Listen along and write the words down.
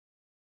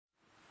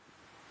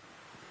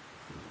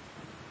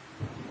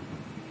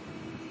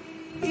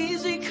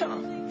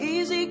come,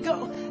 easy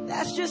go.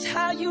 That's just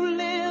how you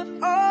live.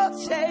 Oh,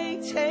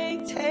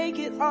 take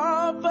it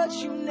all, but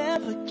you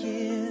never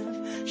give.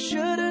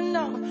 Should've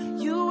known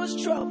you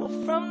was trouble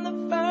from the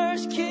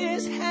first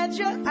kiss. Had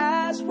your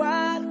eyes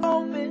wide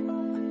open.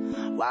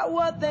 Why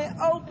were they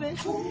open?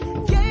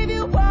 Gave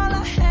you all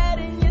I had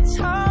and you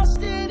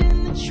tossed it in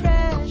the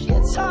trash. You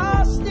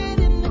tossed it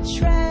in the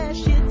trash,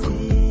 you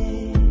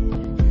did.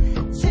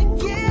 To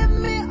give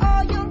me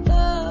all your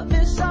love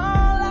is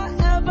all I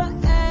ever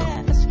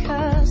ask.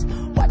 'Cause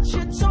what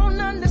you don't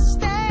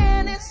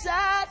understand is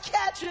I'd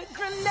catch a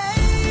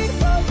grenade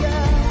for ya.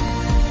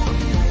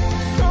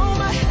 Throw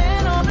my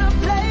hand on a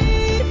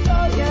blade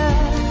for ya.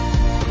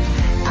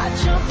 I'd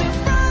jump in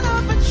front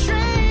of a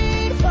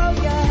train for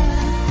ya.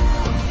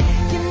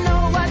 You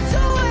know I'd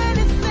do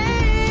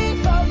anything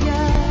for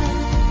ya.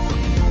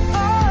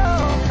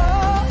 Oh,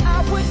 I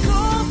would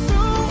go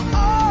through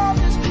all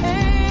this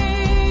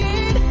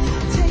pain.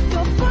 Take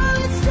a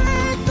bullet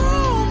straight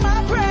through my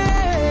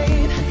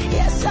brain.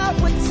 Yes, I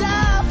would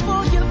die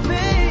for you,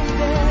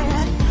 baby,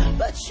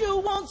 but you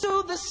won't do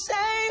the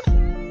same.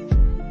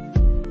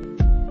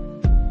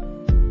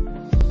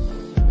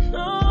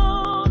 No,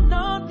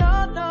 no, no,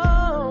 no.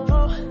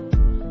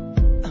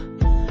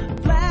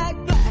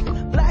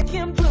 Black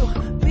and blue.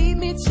 Beat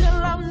me till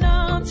I'm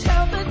numb.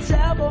 Tell the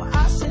devil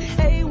I said,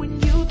 hey, when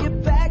you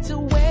get back to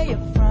where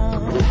you're from.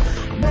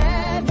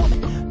 Bad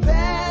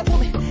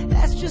woman,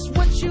 that's just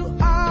what you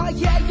are.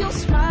 Yeah, you'll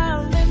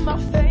smile in my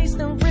face,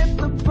 then rip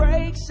the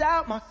brakes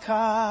out my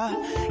car.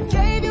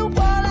 Gave you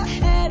all I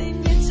had and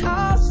you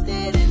tossed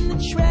it in the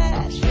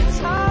trash. You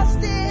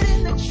tossed it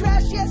in the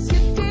trash, yes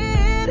you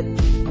did.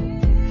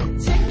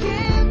 To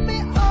give me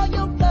all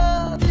your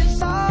love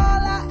is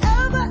all I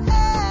ever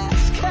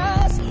ask.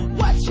 'Cause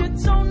what you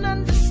don't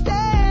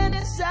understand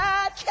is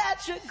I'd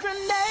catch a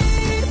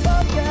grenade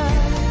for ya.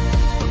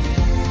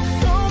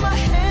 Throw my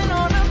hand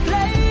on a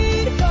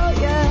blade for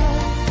ya.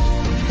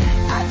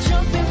 I'd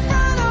jump in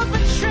front of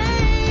a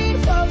train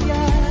for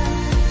ya.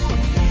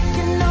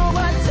 You know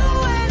I'd do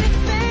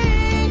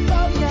anything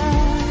for ya.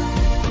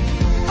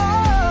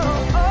 Oh,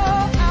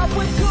 I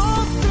would go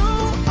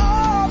through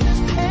all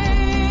this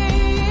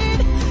pain.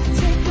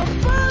 Take a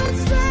bullet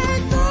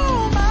straight through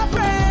my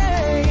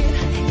brain.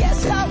 Yes,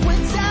 I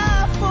would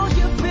die for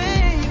you,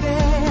 baby,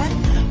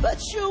 but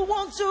you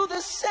won't do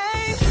the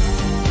same.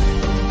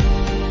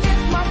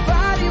 If my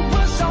body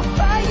was on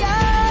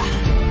fire,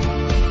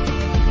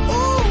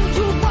 ooh,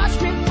 you watch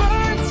me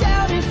burn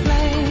down in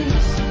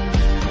flames.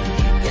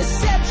 You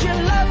said you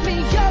love me,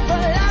 you're a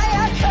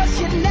liar, 'cause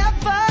you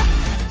never,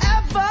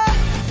 ever,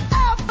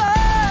 ever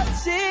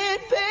did,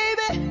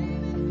 baby.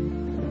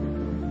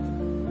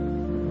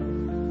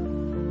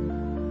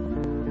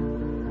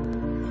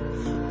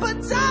 But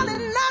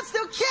darling, I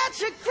still catch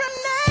a grenade.